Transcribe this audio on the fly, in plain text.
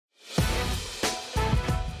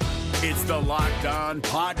It's the Locked On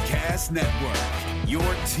Podcast Network, your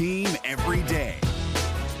team every day.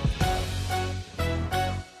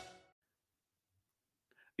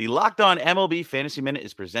 The Locked On MLB Fantasy Minute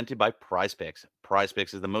is presented by Prize Picks. Prize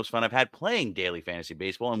Picks is the most fun I've had playing daily fantasy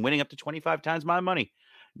baseball and winning up to 25 times my money.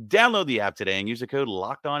 Download the app today and use the code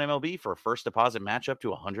LOCKEDONMLB for a first deposit match up to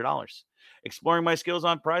 $100. Exploring my skills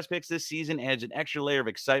on Prize Picks this season adds an extra layer of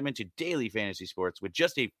excitement to daily fantasy sports. With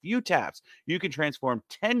just a few taps, you can transform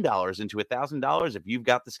 $10 into $1,000 if you've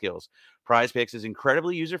got the skills. Prize Picks is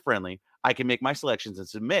incredibly user-friendly. I can make my selections and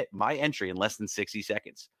submit my entry in less than 60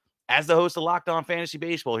 seconds. As the host of Locked On Fantasy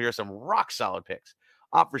Baseball, here are some rock-solid picks.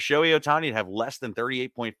 Opt for Shohei Ohtani to have less than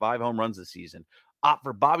 38.5 home runs this season. Opt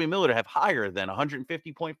for Bobby Miller to have higher than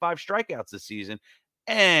 150.5 strikeouts this season.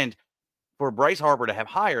 And for Bryce Harper to have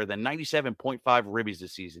higher than 97.5 ribbies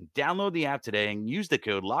this season. Download the app today and use the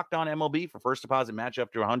code LOCKEDONMLB for first deposit match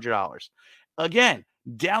up to $100. Again,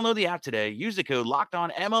 download the app today. Use the code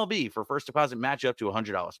LOCKEDONMLB for first deposit match up to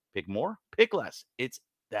 $100. Pick more, pick less. It's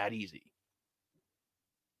that easy.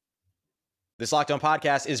 This Locked On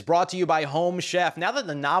podcast is brought to you by Home Chef. Now that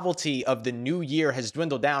the novelty of the new year has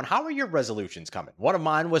dwindled down, how are your resolutions coming? One of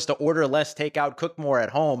mine was to order less takeout, cook more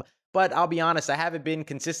at home, but I'll be honest, I haven't been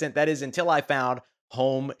consistent. That is until I found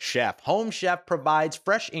Home Chef. Home Chef provides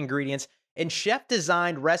fresh ingredients and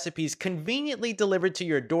chef-designed recipes conveniently delivered to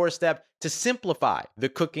your doorstep to simplify the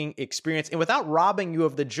cooking experience and without robbing you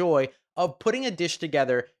of the joy of putting a dish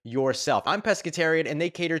together yourself. I'm pescatarian and they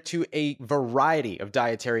cater to a variety of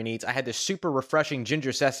dietary needs. I had this super refreshing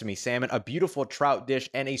ginger sesame salmon, a beautiful trout dish,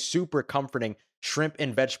 and a super comforting shrimp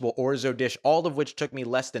and vegetable orzo dish, all of which took me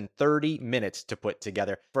less than 30 minutes to put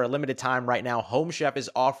together. For a limited time right now, Home Chef is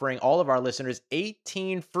offering all of our listeners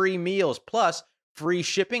 18 free meals plus free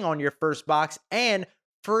shipping on your first box and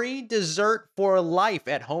free dessert for life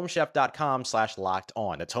at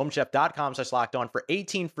homechef.com/lockedon. That's homechef.com/lockedon for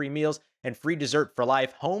 18 free meals and free dessert for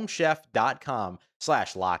life.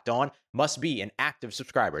 Homechef.com/lockedon. Must be an active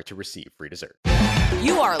subscriber to receive free dessert.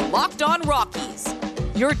 You are Locked On Rockies,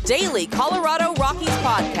 your daily Colorado Rockies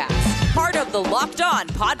podcast. Part of the Locked On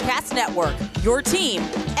Podcast Network, your team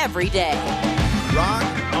every day. Rock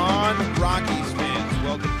on Rockies fans.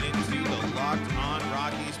 Welcome into the Locked On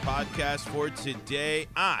Rockies podcast for today.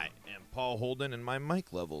 I am Paul Holden, and my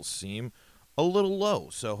mic levels seem a little low,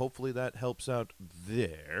 so hopefully that helps out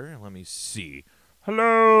there. Let me see.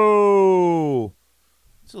 Hello!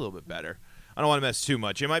 It's a little bit better. I don't want to mess too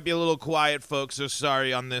much. It might be a little quiet, folks, so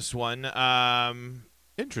sorry on this one.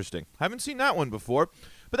 Interesting. Haven't seen that one before,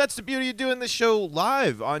 but that's the beauty of doing this show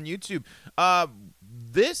live on YouTube.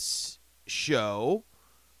 This show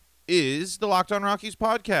is the Locked On Rockies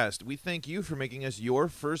podcast. We thank you for making us your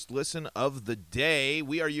first listen of the day.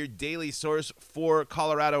 We are your daily source for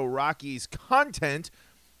Colorado Rockies content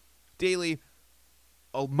daily,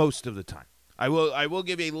 most of the time. I will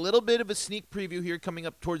give a little bit of a sneak preview here coming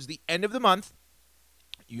up towards the end of the month.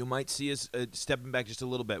 You might see us stepping back just a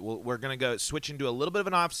little bit. We're going to go switch into a little bit of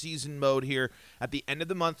an off-season mode here at the end of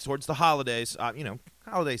the month towards the holidays.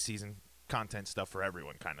 Holiday season content stuff for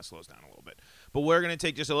everyone kind of slows down a little bit. But we're going to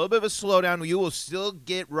take just a little bit of a slowdown. You will still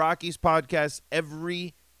get Rockies podcasts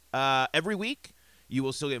every week. You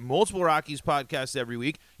will still get multiple Rockies podcasts every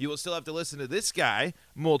week. You will still have to listen to this guy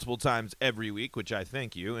multiple times every week, which I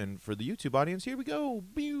thank you. And for the YouTube audience, here we go.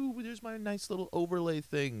 There's my nice little overlay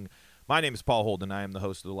thing. My name is Paul Holden. I am the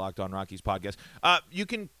host of the Locked On Rockies podcast. You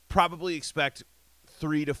can probably expect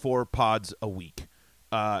 3 to 4 pods a week.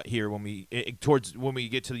 Here when we get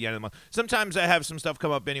to the end of the month. Sometimes I have some stuff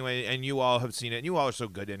come up anyway, and you all have seen it, and you all are so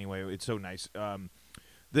good anyway. It's so nice.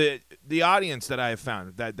 The audience that I have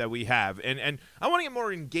found that we have, and I want to get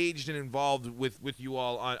more engaged and involved with you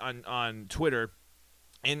all on Twitter.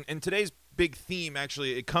 And today's big theme,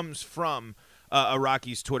 actually, it comes from a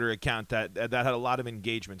Rockies Twitter account that had a lot of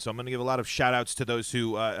engagement. So I'm going to give a lot of shout-outs to those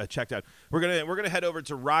who checked out. We're gonna head over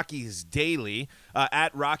to Rockies Daily,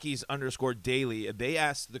 at Rockies_Daily. They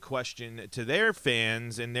asked the question to their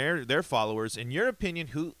fans and their followers, in your opinion,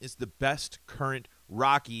 who is the best current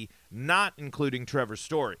Rocky, not including Trevor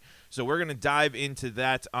Story? So we're going to dive into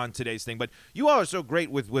that on today's thing. But you all are so great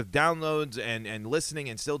with downloads and listening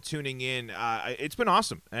and still tuning in. It's been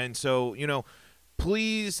awesome. And so,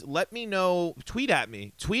 please let me know, tweet at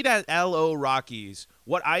LO Rockies,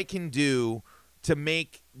 what I can do to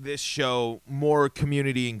make this show more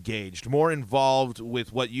community engaged, more involved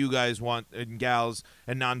with what you guys want and gals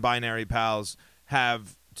and non-binary pals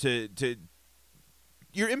have to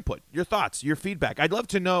your input, your thoughts, your feedback. I'd love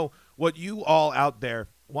to know what you all out there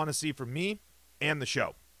want to see from me and the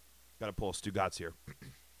show. Got to pull Stu Gotts here.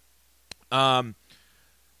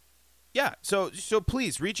 Yeah, so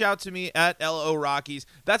please reach out to me at LO Rockies.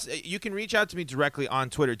 You can reach out to me directly on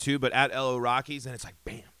Twitter too, but at LO Rockies, and it's like,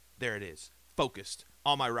 bam, there it is, focused,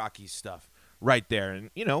 all my Rockies stuff right there.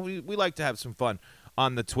 And we like to have some fun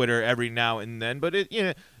on the Twitter every now and then. But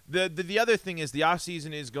the other thing is the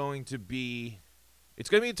offseason is going to be. It's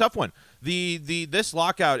going to be a tough one. This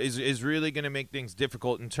lockout is really going to make things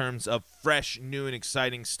difficult in terms of fresh, new, and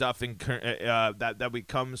exciting stuff that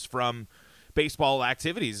comes from baseball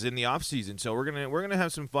activities in the offseason. So we're gonna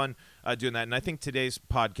have some fun doing that. And I think today's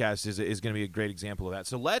podcast is going to be a great example of that.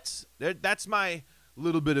 So that's my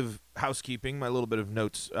little bit of housekeeping, my little bit of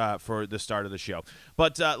notes for the start of the show.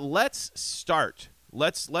 But let's start.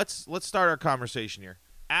 Let's start our conversation here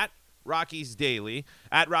at Rockies Daily,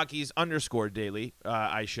 at Rockies_Daily,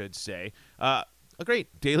 I should say. A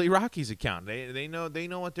great Daily Rockies account. They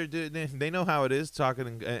know what they're doing. They know how it is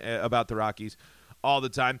talking about the Rockies all the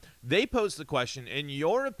time. They pose the question, in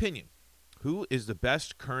your opinion, who is the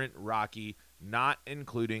best current Rocky, not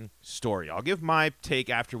including Story? I'll give my take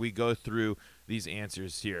after we go through these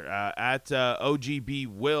answers here. At OGB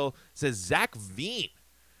Will says Zach Veen.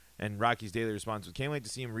 And Rockies Daily responds, "We can't wait to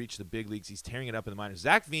see him reach the big leagues. He's tearing it up in the minors."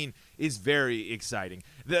 Zach Veen is very exciting.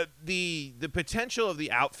 The potential of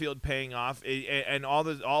the outfield paying off, and all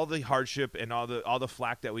the hardship and all the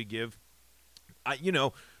flack that we give,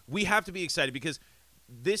 we have to be excited because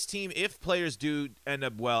this team, if players do end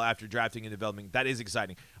up well after drafting and developing, that is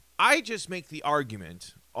exciting. I just make the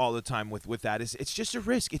argument all the time with that is it's just a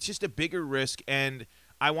risk. It's just a bigger risk, and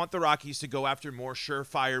I want the Rockies to go after more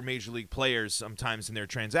surefire major league players sometimes in their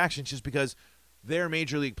transactions just because they're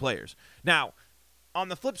major league players. Now, on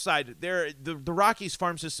the flip side, the Rockies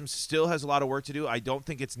farm system still has a lot of work to do. I don't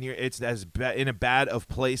think it's as in a bad of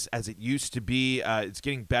place as it used to be. It's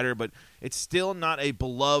getting better, but it's still not a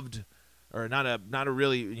beloved or not a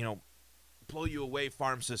really blow you away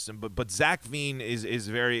farm system. But Zach Veen is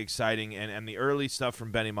very exciting, and the early stuff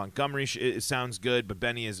from Benny Montgomery it sounds good, but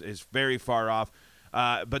Benny is very far off.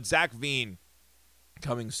 But Zach Veen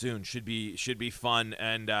coming soon should be fun,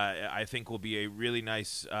 and I think will be a really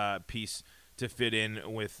nice piece to fit in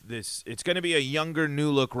with this. It's going to be a younger,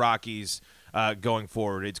 new-look Rockies going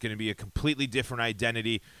forward. It's going to be a completely different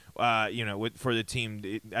identity, for the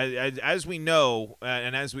team. As we know,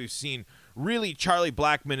 and as we've seen, really Charlie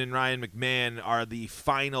Blackmon and Ryan McMahon are the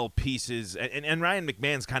final pieces, and Ryan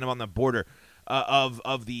McMahon's kind of on the border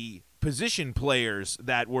of the position players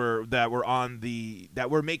that were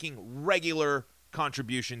making regular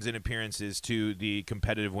contributions and appearances to the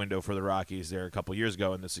competitive window for the Rockies there a couple years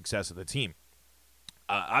ago and the success of the team.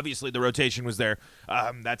 Obviously, the rotation was there.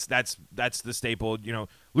 That's the staple.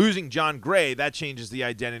 Losing John Gray, that changes the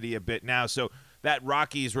identity a bit now. So that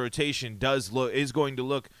Rockies rotation is going to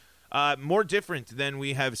look more different than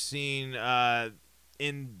we have seen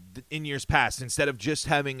in years past. Instead of just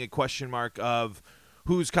having a question mark of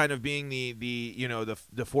who's kind of being the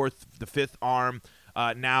fourth, the fifth arm.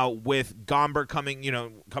 Now with Gomber coming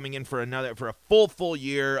in for a full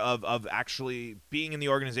year of actually being in the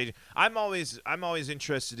organization. I'm always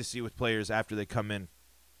interested to see with players after they come in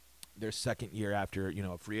their second year after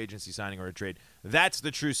a free agency signing or a trade. That's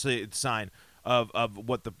the true sign of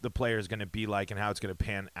what the player is going to be like and how it's going to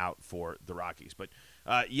pan out for the Rockies. But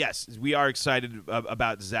yes, we are excited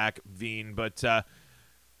about Zach Veen, but.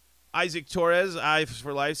 Isaac Torres, Eyes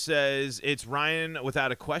for Life, says it's Ryan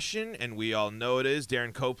without a question, and we all know it is.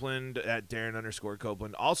 Darren Copeland at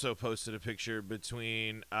Darren_Copeland also posted a picture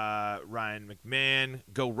between Ryan McMahon,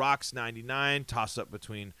 Go Rocks 99, toss up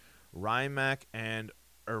between Rymac and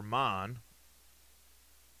Erman.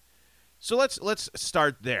 So let's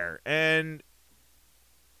start there, and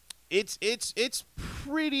it's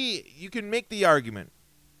pretty. You can make the argument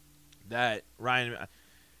that Ryan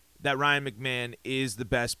McMahon is the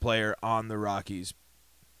best player on the Rockies.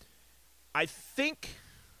 I think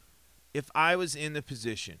if I was in the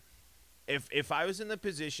position, if I was in the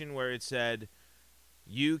position where it said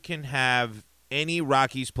you can have any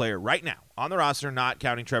Rockies player right now on the roster, not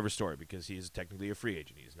counting Trevor Story because he is technically a free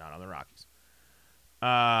agent. He is not on the Rockies.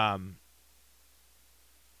 I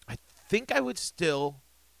think I would still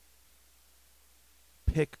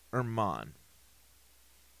pick Erman.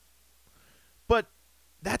 But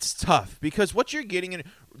that's tough because what you're getting in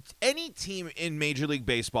any team in Major League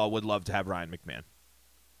Baseball would love to have Ryan McMahon.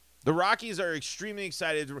 The Rockies are extremely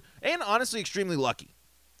excited and honestly extremely lucky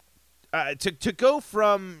to go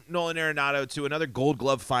from Nolan Arenado to another Gold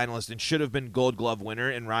Glove finalist and should have been Gold Glove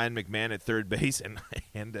winner in Ryan McMahon at third base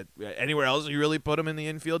and anywhere else you really put him in the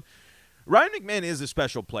infield. Ryan McMahon is a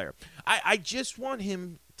special player. I just want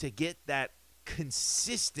him to get that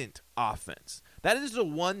consistent offense. That is the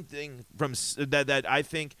one thing that I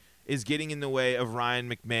think is getting in the way of Ryan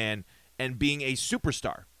McMahon and being a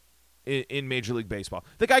superstar in Major League Baseball.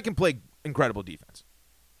 The guy can play incredible defense.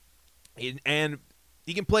 And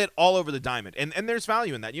he can play it all over the diamond. And there's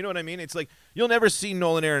value in that. You know what I mean? It's like you'll never see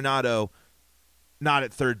Nolan Arenado not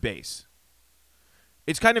at third base.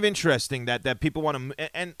 It's kind of interesting that people want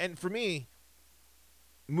to – and for me,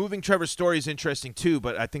 moving Trevor Story is interesting too,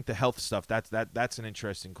 but I think the health stuff, that's an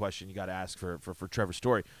interesting question you got to ask for Trevor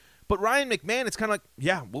Story. But Ryan McMahon, it's kind of like,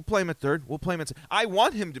 yeah, we'll play him at third. We'll play him at – I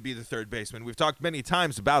want him to be the third baseman. We've talked many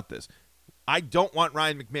times about this. I don't want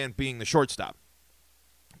Ryan McMahon being the shortstop.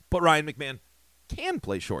 But Ryan McMahon can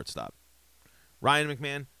play shortstop. Ryan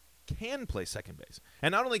McMahon can play second base.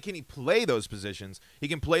 And not only can he play those positions, he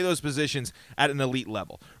can play those positions at an elite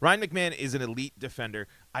level. Ryan McMahon is an elite defender.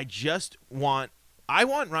 I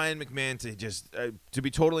want Ryan McMahon to just, to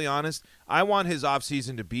be totally honest, I want his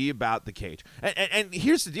offseason to be about the cage. And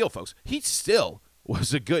here's the deal, folks. He still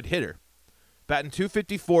was a good hitter. Batting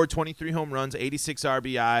 .254, 23 home runs, 86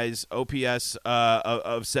 RBIs, OPS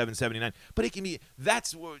of 779. But it can be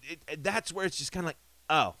that's where it's just kind of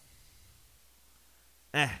like,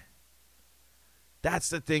 that's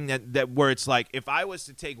the thing that where it's like, if I was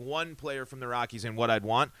to take one player from the Rockies and what I'd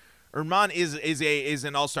want, Urman is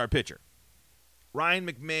an all-star pitcher. Ryan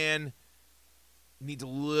McMahon needs a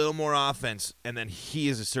little more offense, and then he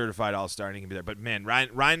is a certified all-star and he can be there. But man,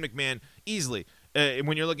 Ryan McMahon easily.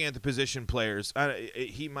 When you're looking at the position players,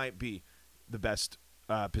 he might be the best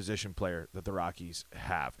position player that the Rockies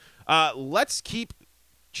have. Let's keep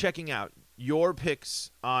checking out your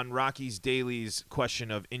picks on Rockies Daily's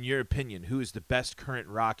question of, in your opinion, who is the best current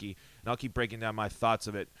Rocky? And I'll keep breaking down my thoughts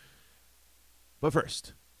of it. But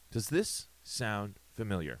first, does this sound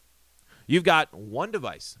familiar? You've got one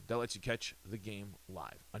device that lets you catch the game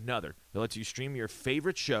live, another that lets you stream your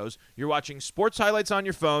favorite shows, you're watching sports highlights on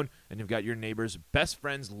your phone, and you've got your neighbor's best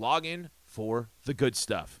friends log in for the good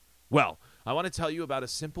stuff. Well, I want to tell you about a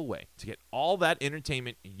simple way to get all that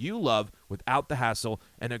entertainment you love without the hassle,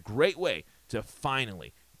 and a great way to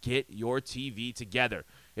finally get your TV together.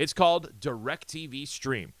 It's called DirecTV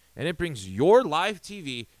Stream, and it brings your live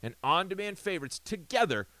TV and on-demand favorites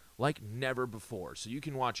together like never before, so you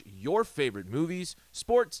can watch your favorite movies,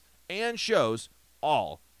 sports, and shows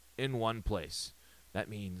all in one place. That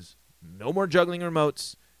means no more juggling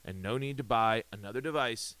remotes and no need to buy another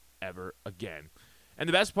device ever again. And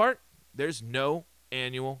the best part, there's no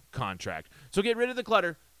annual contract. So get rid of the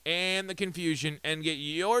clutter and the confusion and get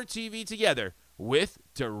your TV together with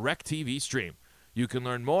DirecTV Stream. You can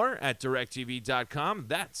learn more at directtv.com.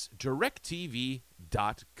 That's directtv.com.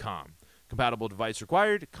 Compatible device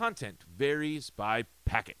required. Content varies by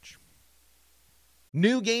package.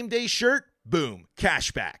 New game day shirt? Boom.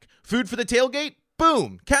 Cashback. Food for the tailgate?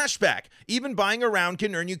 Boom. Cashback. Even buying around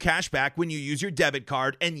can earn you cash back when you use your debit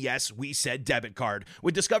card. And yes, we said debit card.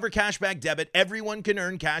 With Discover Cashback Debit, everyone can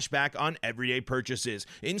earn cash back on everyday purchases.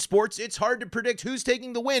 In sports, it's hard to predict who's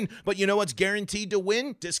taking the win, but you know what's guaranteed to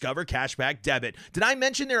win? Discover Cashback Debit. Did I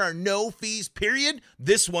mention there are no fees, period?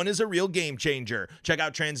 This one is a real game changer. Check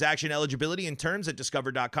out transaction eligibility and terms at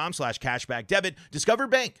discover.com/cashbackdebit. Discover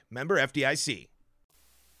Bank. Member FDIC.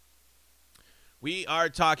 We are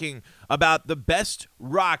talking about the best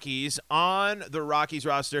Rockies on the Rockies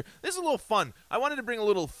roster. This is a little fun. I wanted to bring a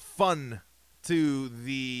little fun to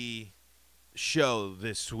the show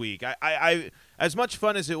this week. I as much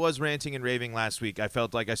fun as it was ranting and raving last week, I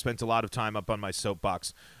felt like I spent a lot of time up on my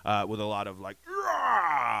soapbox with a lot of like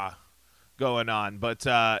rah! Going on. But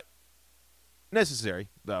necessary,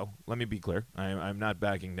 though. Let me be clear. I'm not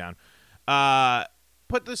backing down.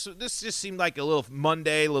 But this just seemed like a little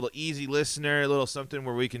Monday, a little easy listener, a little something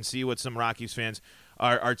where we can see what some Rockies fans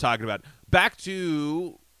are talking about. Back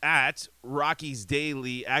to at Rockies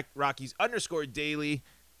Daily, at Rockies_Daily,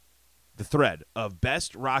 the thread of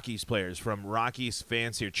best Rockies players from Rockies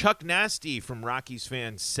fans here. Chuck Nasty from Rockies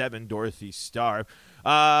fan 7, Dorothy Starr.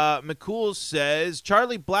 McCool says,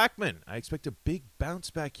 Charlie Blackmon. I expect a big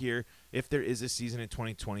bounce back here if there is a season in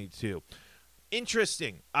 2022.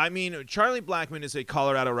 Interesting. I mean, Charlie Blackmon is a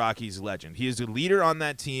Colorado Rockies legend. He is a leader on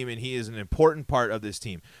that team, and he is an important part of this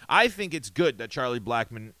team. I think it's good that Charlie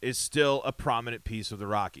Blackmon is still a prominent piece of the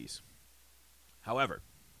Rockies. However,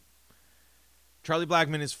 Charlie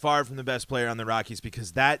Blackmon is far from the best player on the Rockies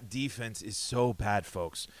because that defense is so bad,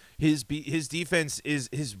 folks. His defense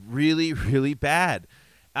is really, really bad.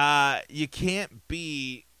 You can't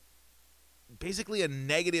be basically a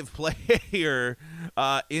negative player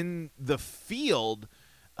in the field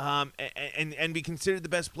and be considered the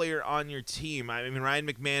best player on your team. I mean, Ryan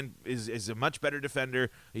McMahon is a much better defender.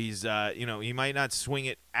 He's he might not swing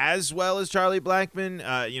it as well as Charlie Blackmon,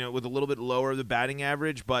 with a little bit lower of the batting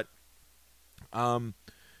average, but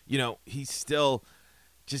He still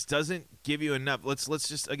just doesn't give you enough. Let's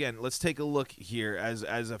take a look here as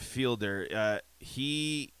a fielder.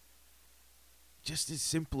 He just is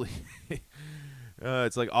simply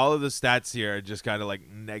it's like all of the stats here are just kind of like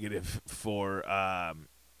negative for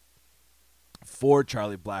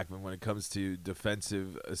Charlie Blackmon when it comes to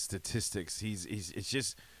defensive statistics. It's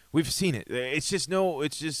just, we've seen it. There's no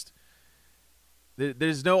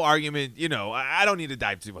argument. I don't need to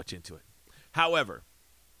dive too much into it. However,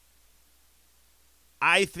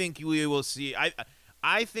 I think we will see.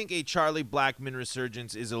 I think a Charlie Blackmon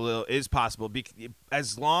resurgence is possible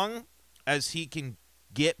as long as he can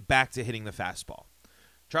get back to hitting the fastball.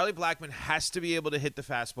 Charlie Blackmon has to be able to hit the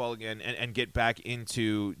fastball again and get back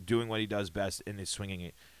into doing what he does best and is swinging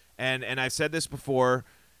it. And I've said this before.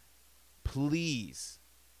 Please,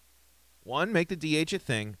 make the DH a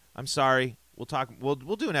thing. I'm sorry. We'll talk. We'll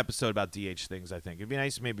do an episode about DH things. I think it'd be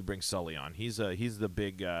nice to maybe bring Sully on. He's the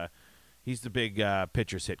big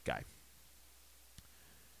pitcher's hit guy.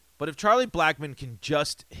 But if Charlie Blackmon can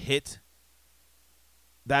just hit,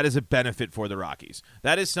 that is a benefit for the Rockies.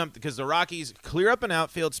 That is something, because the Rockies clear up an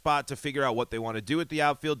outfield spot to figure out what they want to do with the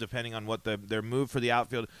outfield, depending on what their move for the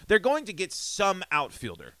outfield. They're going to get some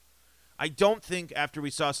outfielder. I don't think, after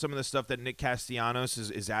we saw some of the stuff that Nick Castellanos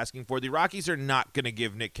is asking for, the Rockies are not going to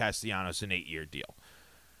give Nick Castellanos an 8-year deal.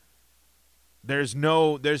 There's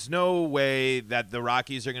no way that the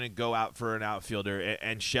Rockies are going to go out for an outfielder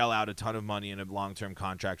and shell out a ton of money in a long-term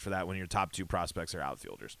contract for that when your top 2 prospects are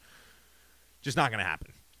outfielders. Just not going to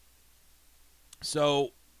happen. So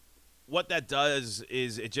what that does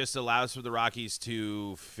is it just allows for the Rockies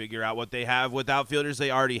to figure out what they have with outfielders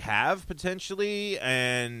they already have potentially,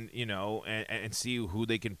 and and see who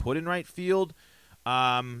they can put in right field.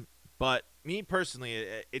 But me personally,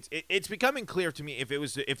 it's becoming clear to me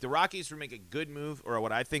if the Rockies were to make a good move, or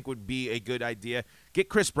what I think would be a good idea, get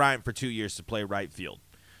Chris Bryant for 2 years to play right field.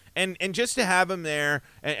 And just to have him there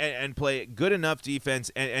and play good enough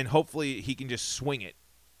defense, and hopefully he can just swing it,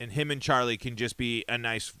 and him and Charlie can just be a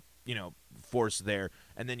nice force there,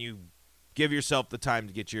 and then you give yourself the time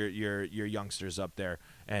to get your youngsters up there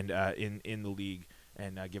and in the league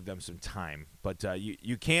and give them some time. But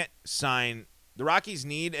you can't sign. The Rockies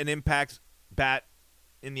need an impact bat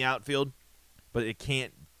in the outfield, but it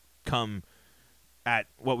can't come at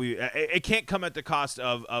it can't come at the cost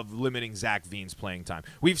of limiting Zach Veen's playing time.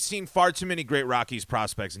 We've seen far too many great Rockies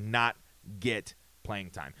prospects not get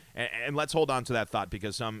playing time, and let's hold on to that thought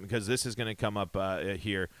because this is going to come up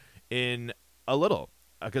here in a little,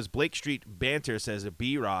 because Blake Street Banter says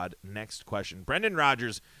B-Rod, next question. Brendan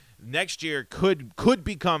Rodgers next year could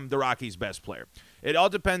become the Rockies' best player. It all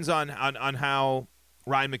depends on how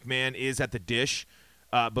Ryan McMahon is at the dish.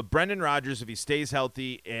 But Brendan Rodgers, if he stays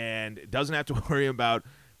healthy and doesn't have to worry about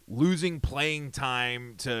losing playing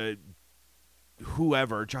time to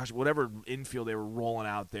whoever, whatever infield they were rolling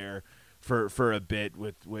out there for a bit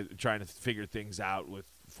with trying to figure things out with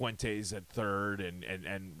Fuentes at third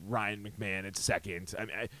and Ryan McMahon at second. I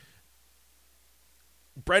mean,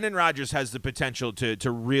 Brendan Rodgers has the potential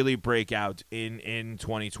to really break out in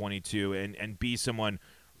 2022 and be someone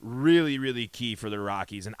really, really key for the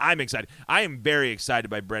Rockies, and I'm excited. I am very excited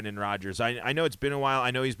by Brendan Rodgers. I know it's been a while.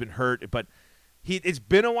 I know he's been hurt, but it's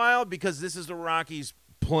been a while because this is the Rockies'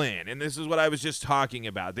 plan, and this is what I was just talking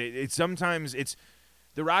about. Sometimes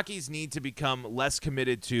the Rockies need to become less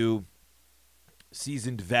committed to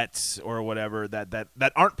seasoned vets or whatever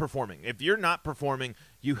that aren't performing. If you're not performing,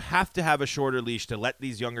 you have to have a shorter leash to let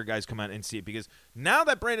these younger guys come out and see it, because now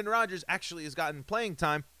that Brendan Rodgers actually has gotten playing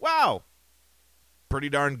time, wow, pretty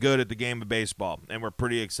darn good at the game of baseball, and we're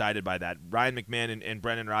pretty excited by that. Ryan McMahon and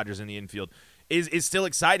Brendan Rodgers in the infield is still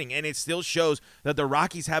exciting, and it still shows that the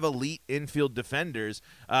Rockies have elite infield defenders,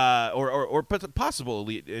 or possible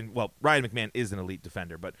elite. Well, Ryan McMahon is an elite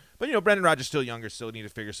defender, but Brendan Rodgers still younger, still need to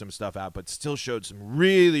figure some stuff out, but still showed some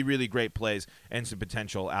really, really great plays and some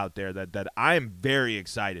potential out there that I am very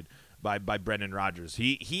excited by Brendan Rodgers.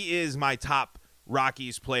 He is my top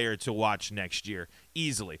Rockies player to watch next year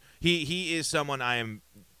easily. He is someone I am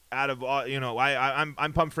out of all,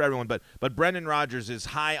 I'm pumped for everyone, but Brendan Rodgers is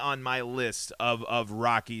high on my list of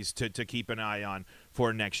Rockies to keep an eye on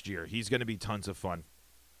for next year. He's going to be tons of fun,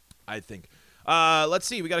 I think. Let's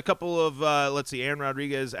see. We got a couple of Aaron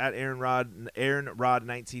Rodriguez at Aaron Rod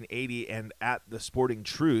 1980 and at the Sporting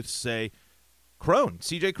Truth say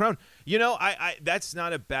CJ Cron. I that's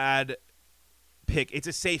not a bad pick. It's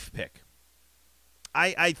a safe pick.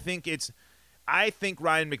 I think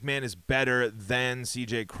Ryan McMahon is better than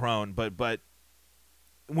CJ Cron, but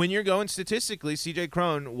when you're going statistically, CJ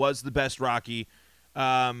Cron was the best Rocky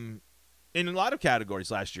in a lot of categories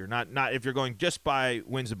last year. Not if you're going just by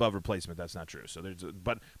wins above replacement, that's not true. So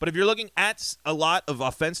but if you're looking at a lot of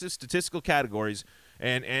offensive statistical categories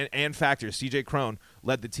and factors, CJ Cron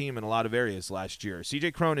led the team in a lot of areas last year.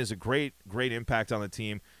 CJ Cron is a great impact on the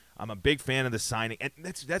team. I'm a big fan of the signing, and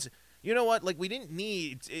that's you know what, like, we didn't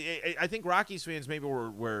need. I think Rockies fans maybe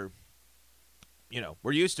were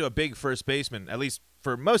we're used to a big first baseman, at least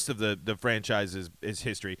for most of the franchise's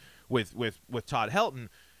history with Todd Helton.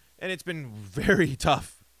 And it's been very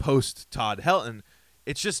tough post Todd Helton.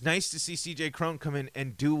 It's just nice to see CJ Cron come in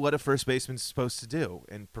and do what a first baseman's supposed to do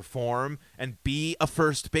and perform and be a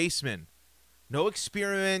first baseman. No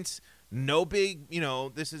experiment, no big,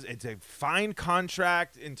 it's a fine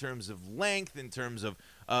contract in terms of length, in terms of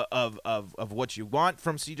what you want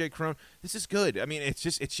from CJ Cron. This is good. I mean, it's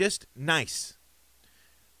just nice.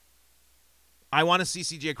 I want to see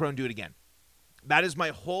CJ Cron do it again. That is my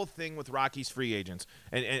whole thing with Rockies free agents,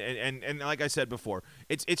 and like I said before,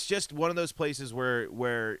 it's just one of those places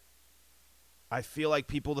where I feel like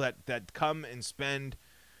people that come and spend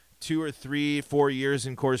 2 or 3, 4 years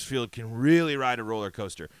in Coors Field can really ride a roller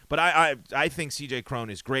coaster. But I think CJ Cron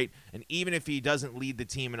is great, and even if he doesn't lead the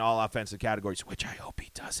team in all offensive categories, which I hope he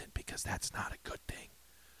doesn't, because that's not a good thing.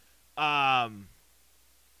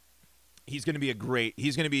 He's going to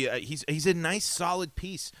be he's a nice solid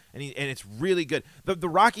piece, and it's really good. The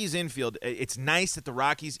Rockies infield, it's nice that the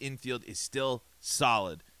Rockies infield is still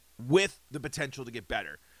solid with the potential to get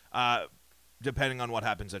better, depending on what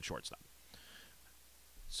happens at shortstop.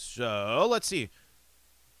 So let's see.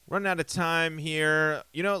 Running out of time here.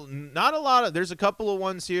 Not a lot of. There's a couple of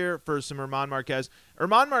ones here for some German Marquez.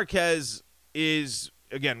 German Marquez is,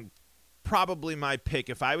 again, probably my pick.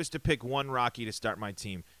 If I was to pick one Rocky to start my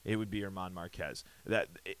team, it would be German Marquez.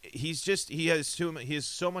 He has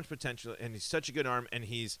so much potential, and he's such a good arm, and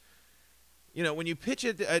he's, when you pitch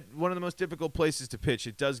it at one of the most difficult places to pitch,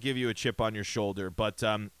 it does give you a chip on your shoulder. But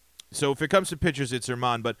so if it comes to pitchers, it's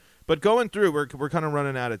German. But going through, we're kind of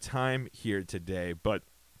running out of time here today. But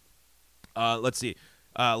let's see.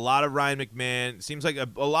 A lot of Ryan McMahon. Seems like a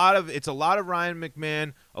lot of Ryan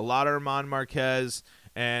McMahon, a lot of German Marquez.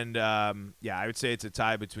 And, I would say it's a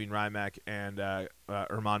tie between Rymac and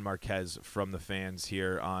German Marquez from the fans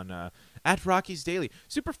here on at Rockies Daily.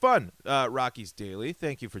 Super fun, Rockies Daily.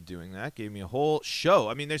 Thank you for doing that. Gave me a whole show.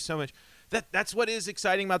 I mean, there's so much. That's what is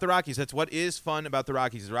exciting about the Rockies. That's what is fun about the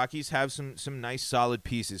Rockies. The Rockies have some nice, solid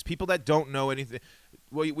pieces. People that don't know anything.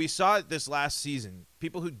 We saw it this last season.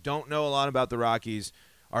 People who don't know a lot about the Rockies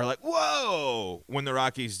are like, whoa, when the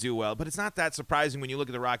Rockies do well. But it's not that surprising when you look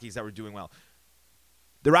at the Rockies that were doing well.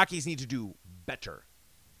 The Rockies need to do better.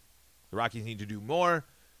 The Rockies need to do more,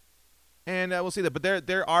 and we'll see that. But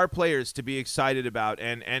there are players to be excited about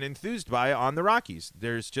and enthused by on the Rockies.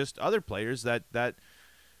 There's just other players that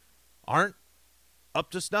aren't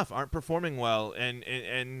up to snuff, aren't performing well,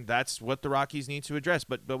 and that's what the Rockies need to address.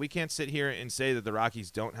 But we can't sit here and say that the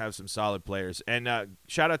Rockies don't have some solid players. And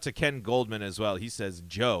shout out to Ken Goldman as well. He says,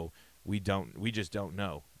 Joe, we just don't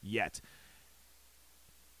know yet.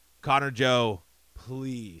 Connor Joe.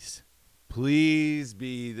 Please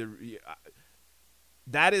be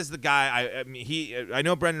that is the guy. I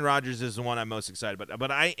know Brendan Rodgers is the one I'm most excited about,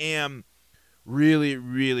 but I am really,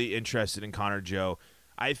 really interested in Connor Joe.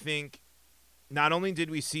 I think not only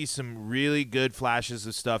did we see some really good flashes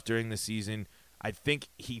of stuff during the season, I think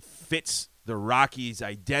he fits the Rockies'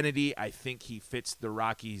 identity. I think he fits the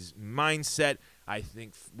Rockies' mindset. I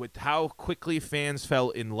think with how quickly fans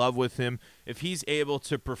fell in love with him, if he's able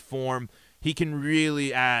to perform, he can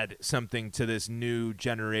really add something to this new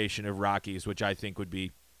generation of Rockies, which I think would be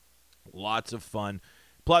lots of fun.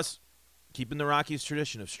 Plus, keeping the Rockies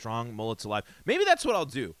tradition of strong mullets alive. Maybe that's what I'll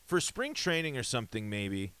do for spring training or something.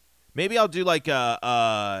 Maybe I'll do like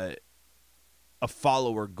a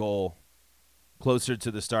follower goal closer to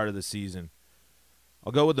the start of the season.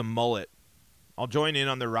 I'll go with the mullet. I'll join in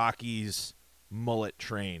on the Rockies mullet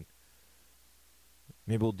train.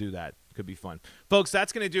 Maybe we'll do that. Could be fun. Folks,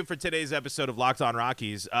 that's going to do for today's episode of Locked On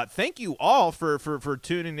Rockies. Thank you all for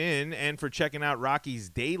tuning in and for checking out Rockies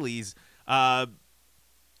Daily's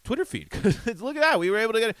Twitter feed. Look at that. We were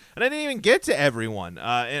able to get it. And I didn't even get to everyone.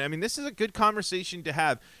 And I mean, this is a good conversation to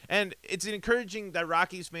have. And it's encouraging that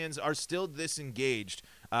Rockies fans are still this engaged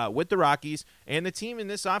with the Rockies and the team in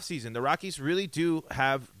this offseason. The Rockies really do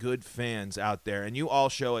have good fans out there. And you all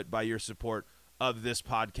show it by your support of this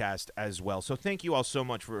podcast as well. So thank you all so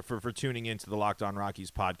much for tuning in to the Locked On Rockies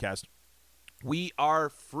podcast. We are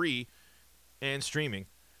free and streaming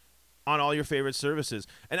on all your favorite services.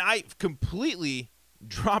 And I completely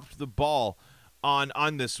dropped the ball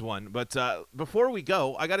on this one. But before we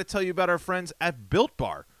go, I got to tell you about our friends at Built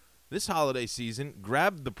Bar. This holiday season,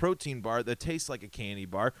 grab the protein bar that tastes like a candy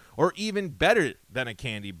bar, or even better than a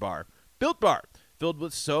candy bar. Built Bar, filled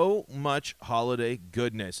with so much holiday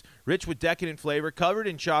goodness. Rich with decadent flavor, covered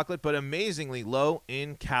in chocolate, but amazingly low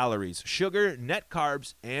in calories, sugar, net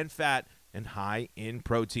carbs, and fat, and high in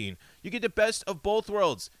protein. You get the best of both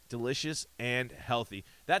worlds, delicious and healthy.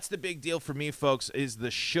 That's the big deal for me, folks, is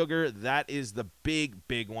the sugar. That is the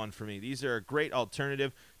big one for me. These are a great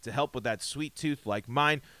alternative to help with that sweet tooth like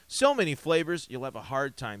mine. So many flavors, you'll have a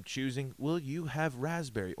hard time choosing. Will you have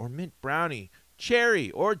raspberry or mint brownie,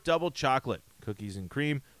 cherry or double chocolate, cookies and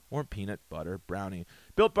cream, or peanut butter brownie?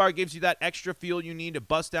 Built Bar gives you that extra fuel you need to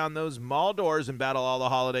bust down those mall doors and battle all the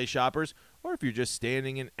holiday shoppers. Or if you're just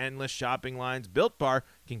standing in endless shopping lines, Built Bar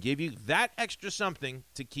can give you that extra something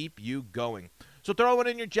to keep you going. So throw one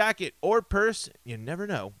in your jacket or purse. You never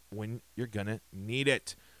know when you're going to need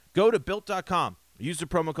it. Go to Built.com. Use the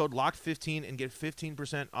promo code LOCKED15 and get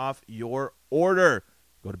 15% off your order.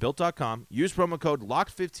 Go to Built.com. Use promo code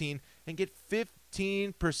LOCKED15 and get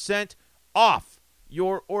 15% off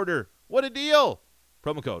your order. What a deal!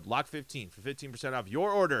 Promo code LOCK15 for 15% off your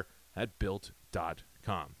order at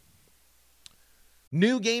Built.com.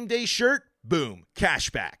 New game day shirt? Boom,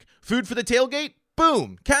 cashback. Food for the tailgate?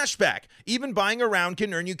 Boom, cashback. Even buying a round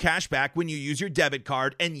can earn you cash back when you use your debit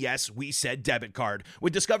card. And yes, we said debit card.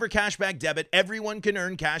 With Discover Cashback Debit, everyone can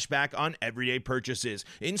earn cash back on everyday purchases.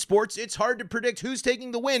 In sports, it's hard to predict who's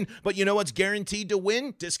taking the win, but you know what's guaranteed to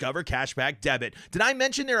win? Discover Cashback Debit. Did I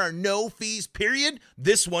mention there are no fees, period?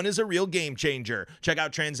 This one is a real game changer. Check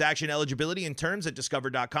out transaction eligibility and terms at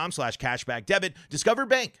discover.com/cashbackdebit. Discover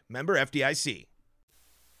Bank, member FDIC.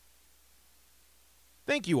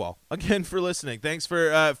 Thank you all again for listening. Thanks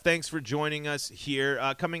for joining us here.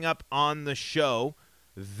 Coming up on the show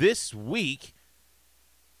this week,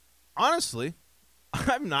 honestly,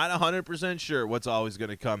 I'm not 100% sure what's always going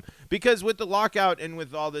to come, because with the lockout and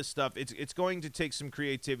with all this stuff, it's going to take some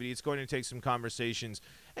creativity. It's going to take some conversations.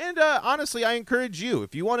 And honestly, I encourage you,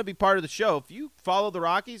 if you want to be part of the show, if you follow the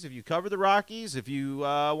Rockies, if you cover the Rockies, if you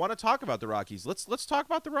want to talk about the Rockies, let's talk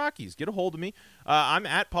about the Rockies. Get a hold of me. I'm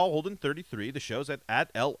at Paul Holden 33. The show's at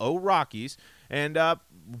LO Rockies. And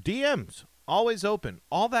DMs, always open.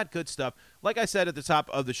 All that good stuff. Like I said at the top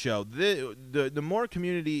of the show, the more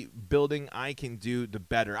community building I can do, the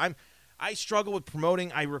better. I struggle with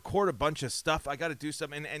promoting. I record a bunch of stuff. I got to do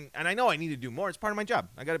something, and I know I need to do more. It's part of my job.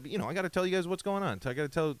 I got to be, I got to tell you guys what's going on. I got to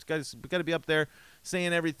tell guys, we got to be up there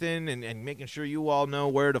saying everything and making sure you all know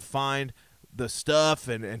where to find the stuff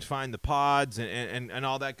and find the pods and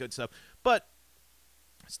all that good stuff. But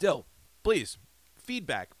still, please,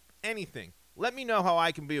 feedback, anything. Let me know how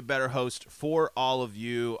I can be a better host for all of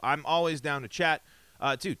you. I'm always down to chat.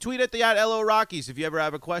 Too. Tweet at LO Rockies if you ever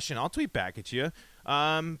have a question. I'll tweet back at you.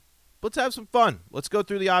 Let's have some fun. Let's go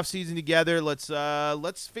through the offseason together.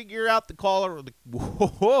 Let's figure out the Colorado.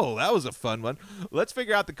 Whoa, that was a fun one. Let's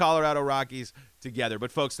figure out the Colorado Rockies together.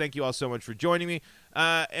 But, folks, thank you all so much for joining me.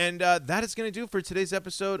 That is going to do for today's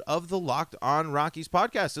episode of the Locked On Rockies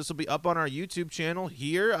podcast. This will be up on our YouTube channel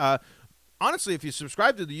here. Honestly, if you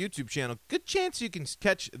subscribe to the YouTube channel, good chance you can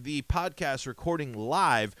catch the podcast recording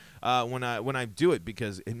live when I do it,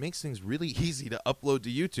 because it makes things really easy to upload to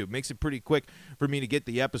YouTube. Makes it pretty quick for me to get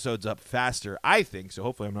the episodes up faster, I think. So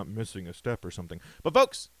hopefully I'm not missing a step or something. But,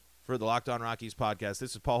 folks, for the Locked On Rockies podcast,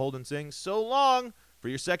 this is Paul Holden saying so long. For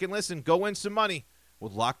your second listen, go win some money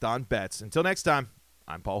with Locked On Bets. Until next time,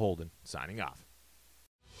 I'm Paul Holden, signing off.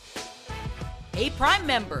 Hey, Prime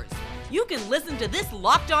members, you can listen to this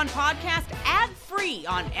Locked On podcast ad-free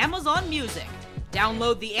on Amazon Music.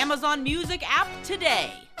 Download the Amazon Music app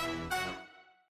today.